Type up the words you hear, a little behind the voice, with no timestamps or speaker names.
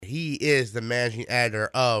He is the managing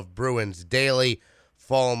editor of Bruins Daily.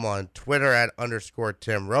 Follow him on Twitter at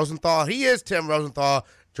 _Tim Rosenthal. He is Tim Rosenthal,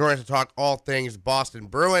 joining us to talk all things Boston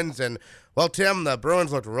Bruins. And, well, Tim, the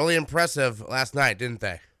Bruins looked really impressive last night, didn't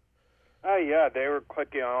they? Yeah, they were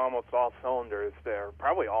clicking on almost all cylinders there.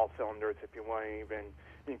 Probably all cylinders if you want to even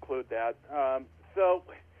include that. So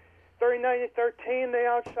 39-13, they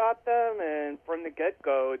outshot them, and from the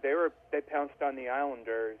get-go, they pounced on the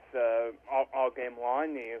Islanders all game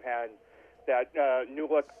long. You had that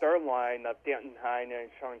new-look third line of Danton Heinen,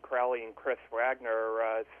 Sean Crowley, and Chris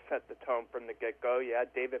Wagner set the tone from the get-go. You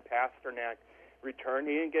had David Pastrnak return.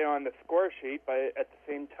 He didn't get on the score sheet, but at the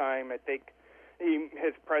same time, I think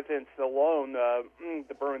his presence alone,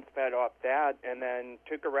 the Bruins fed off that. And then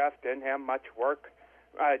Tuukka Rask didn't have much work.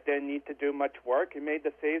 Didn't need to do much work. He made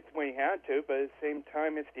the saves when he had to, but at the same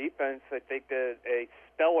time, his defense, I think, did a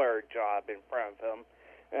stellar job in front of him.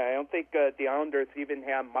 I don't think the Islanders even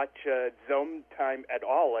had much zone time at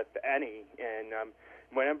all, if any. And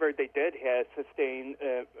whenever they did sustain,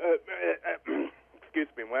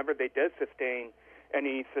 whenever they did sustain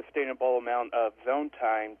any sustainable amount of zone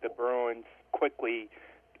time, the Bruins quickly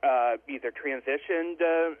either transitioned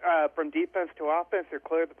from defense to offense or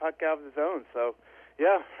cleared the puck out of the zone. So,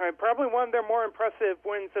 yeah, probably one of their more impressive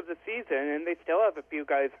wins of the season, and they still have a few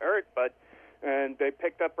guys hurt, but they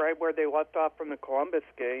picked up right where they left off from the Columbus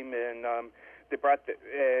game, and they brought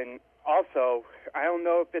and also, I don't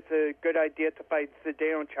know if it's a good idea to fight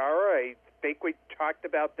Zdeno Chara. I think we talked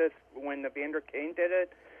about this when Evander Kane did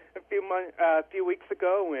it a few weeks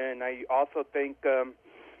ago, and I also think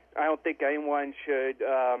I don't think anyone should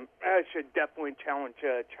definitely challenge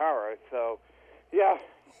Chara. So, yeah,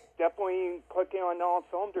 definitely clicking on all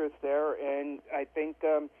cylinders there, and I think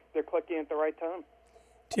they're clicking at the right time.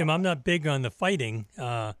 Tim, I'm not big on the fighting.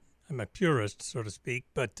 I'm a purist, so to speak,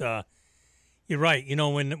 but you're right. You know,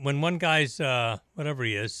 when one guy's, whatever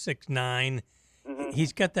he is, 6'9",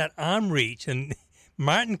 he's got that arm reach, and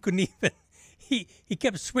Martin couldn't even, he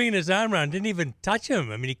kept swinging his arm around, didn't even touch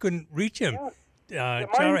him. I mean, he couldn't reach him. Yeah.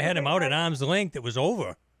 Chara had him out at arm's length. It was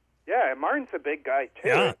over. Yeah, Martin's a big guy, too.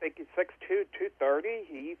 Yeah. I think he's 6'2", 230.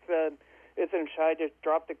 He isn't shy to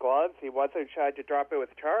drop the gloves. He wasn't shy to drop it with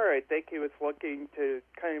Chara. I think he was looking to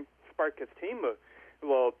kind of spark his team a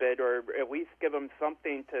little bit, or at least give him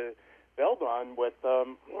something to build on with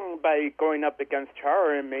by going up against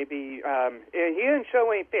Chara, and maybe and he didn't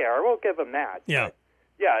show any fear. I will give him that. Yeah. But,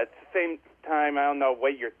 yeah, at the same time, I don't know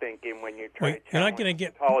what you're thinking when you try to challenge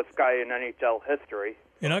the tallest guy in NHL history.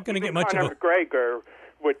 You're not going to get much of Conor McGregor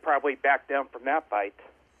would probably back down from that fight.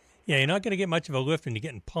 Yeah, you're not going to get much of a lift when you're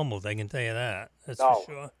getting pummeled, I can tell you that. That's no,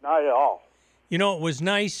 for sure. Not at all. You know, it was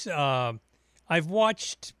nice. I've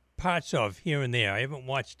watched parts of here and there. I haven't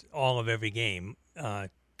watched all of every game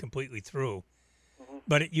completely through. Mm-hmm.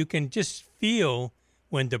 But you can just feel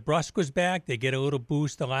when DeBrusk was back, they get a little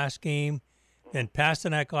boost the last game. Then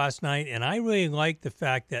Pastrnak last night. And I really like the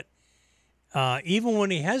fact that even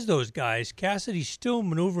when he has those guys, Cassidy's still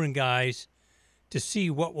maneuvering guys to see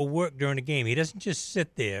what will work during the game. He doesn't just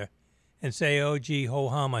sit there and say, oh, gee,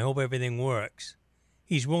 ho-hum, I hope everything works.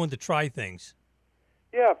 He's willing to try things.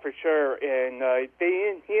 Yeah, for sure. And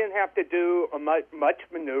he didn't have to do much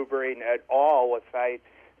maneuvering at all aside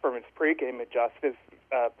from his pregame adjustments,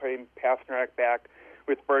 putting Pastrnak back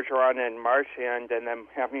with Bergeron and Marchand, and then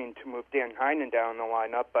having to move Dan Heinen down the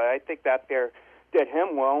lineup. But I think that there did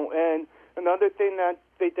him well. And another thing that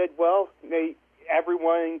they did well,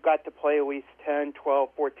 everyone got to play at least 10, 12,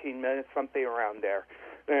 14 minutes, something around there.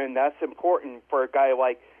 And that's important for a guy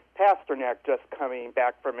like Pastrnak just coming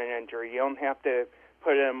back from an injury. You don't have to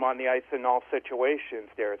put him on the ice in all situations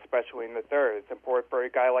there, especially in the third. It's important for a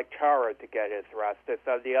guy like Chara to get his rest. It's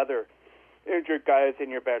the other injured guys in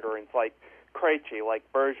your veterans like Krejci, like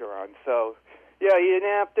Bergeron. So, yeah, he didn't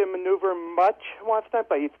have to maneuver much last night,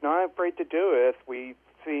 but he's not afraid to do it, as we've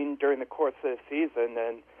seen during the course of the season.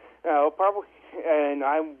 And and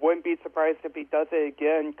I wouldn't be surprised if he does it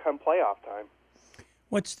again come playoff time.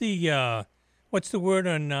 What's the word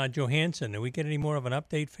on Johansson? Do we get any more of an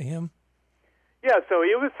update for him? Yeah, so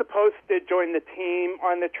he was supposed to join the team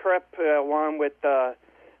on the trip along with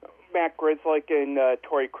Matt Grzelcyk and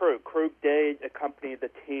Torrey Krug. Krug did accompany the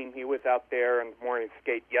team. He was out there in the morning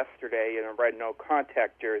skate yesterday in a red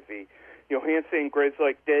no-contact jersey. Johansson and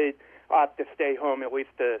Grzelcyk did opt to stay home at least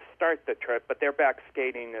to start the trip, but they're back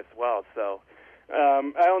skating as well. So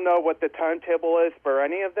I don't know what the timetable is for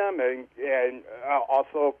any of them, and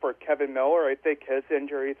also for Kevin Miller. I think his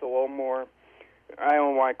injury is a little more, I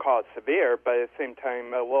don't want to call it severe, but at the same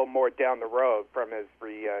time a little more down the road from his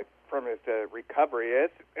recovery.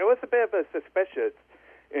 It was a bit of a suspicious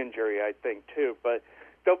injury, I think, too. But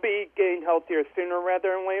they'll be getting healthier sooner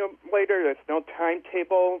rather than later. There's no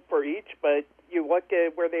timetable for each, but you look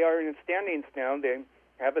at where they are in the standings now. They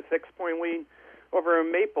have a 6-point lead over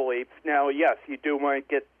Maple Leafs. Now, yes, you do want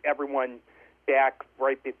to get everyone back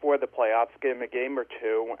right before the playoffs, give them a game or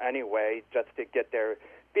two anyway, just to get their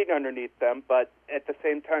feet underneath them. But at the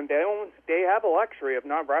same time, they have a luxury of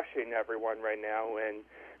not rushing everyone right now, and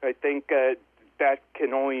I think that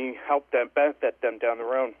can only help them, benefit them down the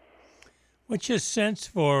road. What's your sense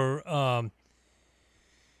for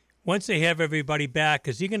once they have everybody back,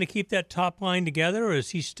 is he going to keep that top line together, or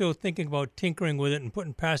is he still thinking about tinkering with it and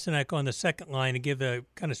putting Pasternak on the second line to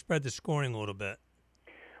kind of spread the scoring a little bit?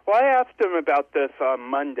 Well, I asked him about this on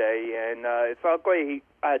Monday, and it's all going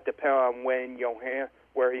to depend on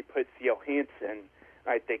where he puts Johansson.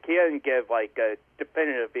 I think he didn't give like a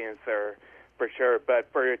definitive answer for sure, but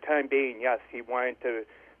for the time being, yes, he wanted to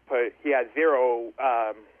put. He had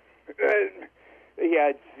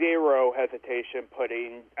zero hesitation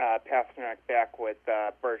putting Pasternak back with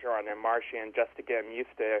Bergeron and Marchand just to get him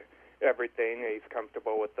used to everything. He's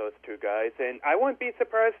comfortable with those two guys, and I wouldn't be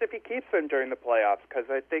surprised if he keeps them during the playoffs because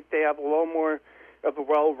I think they have a little more of a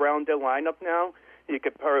well-rounded lineup now. You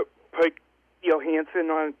could put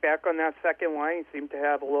Johansson back on that second line. He seemed to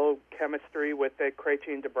have a little chemistry with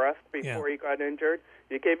Krejci and DeBrusque before he got injured.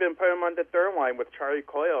 You could even put him on the third line with Charlie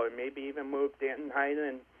Coyle and maybe even move Danton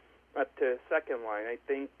Heinen up to second line. I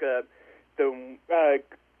think the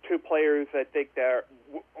two players I think that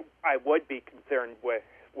I would be concerned with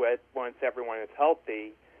once everyone is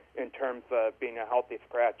healthy in terms of being a healthy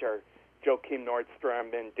scratch are Joakim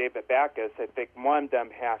Nordstrom and David Backes. I think one of them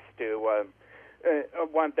has to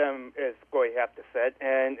one of them is going to have to sit,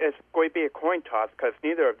 and it's going to be a coin toss because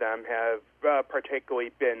neither of them have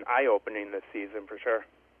particularly been eye-opening this season for sure.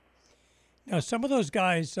 Now, some of those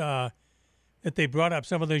guys that they brought up,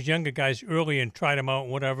 some of those younger guys early and tried them out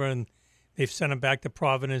and whatever, and they've sent them back to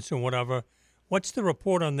Providence and whatever. What's the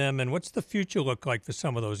report on them, and what's the future look like for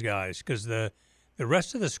some of those guys? Because the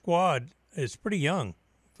rest of the squad is pretty young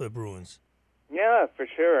for the Bruins. Yeah, for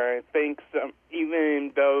sure. I think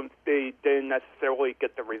even though they didn't necessarily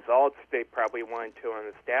get the results they probably wanted to on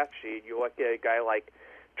the stat sheet, you look at a guy like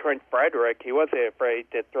Trent Frederick. He wasn't afraid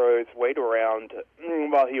to throw his weight around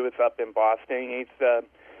while he was up in Boston. He's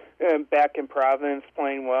back in Providence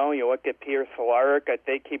playing well. You look at Pierre Solaric. I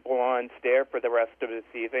think he belongs there for the rest of the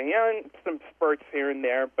season. Yeah, some spurts here and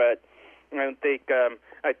there, but I don't think.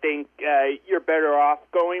 I think you're better off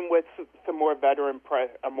going with some more veteran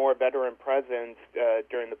presence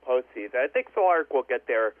during the postseason. I think Solaric will get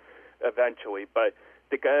there eventually, but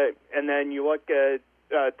the guy. And then you look at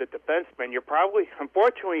the defenseman.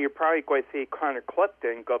 Unfortunately, you're probably going to see Connor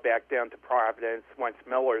Clifton go back down to Providence once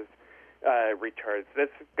Miller's returns. This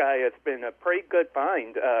guy has been a pretty good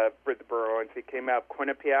find for the Bruins. He came out of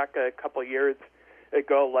Quinnipiac a couple years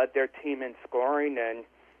ago, led their team in scoring, and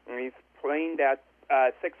he's playing that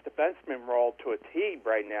sixth defenseman role to a T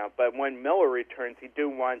right now. But when Miller returns, you do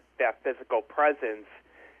want that physical presence,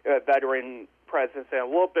 veteran presence, and a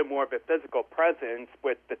little bit more of a physical presence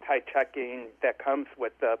with the tight checking that comes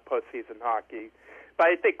with postseason hockey. But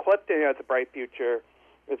I think Clifton has a bright future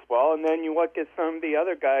as well. And then you look at some of the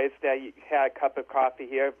other guys that had a cup of coffee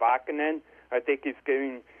here. Vakinen, I think he's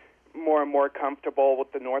getting more and more comfortable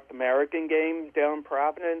with the North American game down in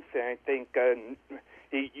Providence, and I think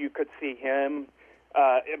you could see him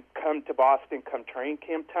come to Boston come training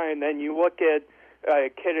camp time. And then you look at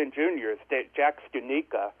kid and juniors, Jack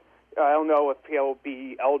Stunica. I don't know if he'll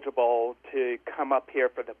be eligible to come up here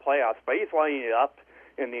for the playoffs, but he's lining it up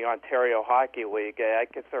in the Ontario Hockey League. I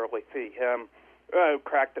can certainly see him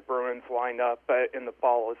crack the Bruins lineup in the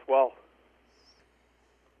fall as well.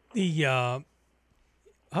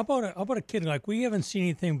 How about a kid like we haven't seen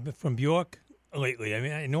anything from Bjork lately? I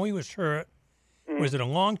mean, I know he was hurt. Was it a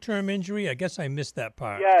long-term injury? I guess I missed that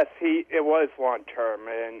part. Yes, it was long-term,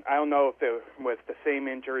 and I don't know if it was the same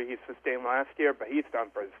injury he sustained last year, but he's done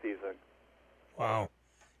for the season. Wow.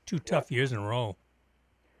 2 tough years in a row.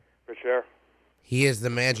 For sure. He is the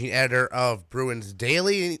managing editor of Bruins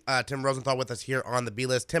Daily. Tim Rosenthal with us here on the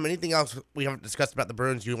B-List. Tim, anything else we haven't discussed about the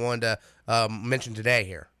Bruins you wanted to mention today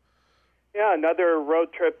here? Yeah, another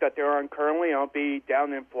road trip that they're on currently. I'll be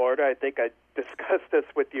down in Florida. I think I discussed this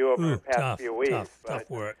with you over the past few weeks. Tough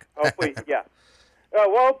work. Hopefully, yeah.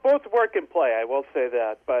 Well, both work and play, I will say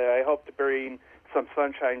that. But I hope to bring some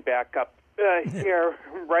sunshine back up here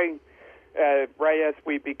right as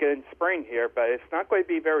we begin spring here. But it's not going to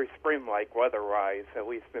be very spring-like weather-wise, at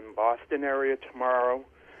least in the Boston area tomorrow.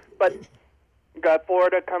 But got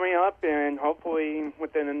Florida coming up, and hopefully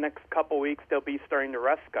within the next couple weeks they'll be starting to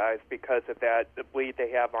rest guys because of that the bleed they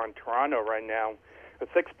have on Toronto right now. a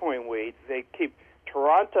 6-point lead. They keep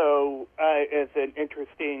Toronto is an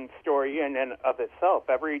interesting story in and of itself.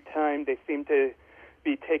 Every time they seem to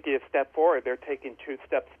be taking a step forward, they're taking 2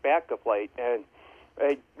 steps back of late. And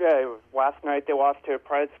last night they lost to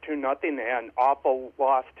Preds 2-0, and an awful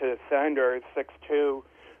loss to Senators 6-2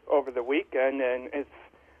 over the weekend. And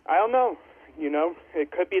I don't know,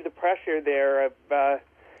 it could be the pressure there of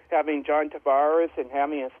having John Tavares and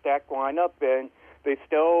having a stacked lineup, and they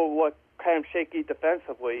still look kind of shaky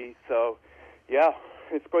defensively. So, yeah,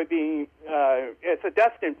 it's going to be it's a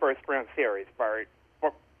destined first-round series,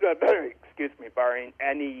 barring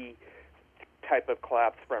any type of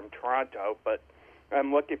collapse from Toronto. But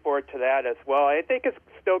I'm looking forward to that as well. I think it's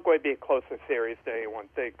still going to be a closer series than anyone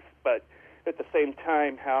thinks. But at the same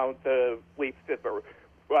time, how the Leafs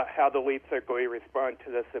are going to respond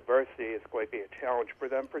to this adversity is going to be a challenge for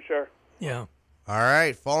them for sure. Yeah. All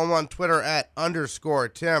right. Follow him on Twitter at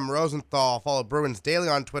 _Tim Rosenthal. Follow Bruins Daily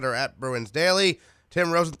on Twitter at Bruins Daily.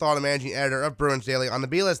 Tim Rosenthal, the managing editor of Bruins Daily on the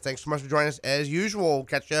B-List. Thanks so much for joining us as usual. We'll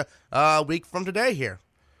catch you a week from today here.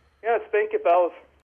 Yes, thank you, fellas.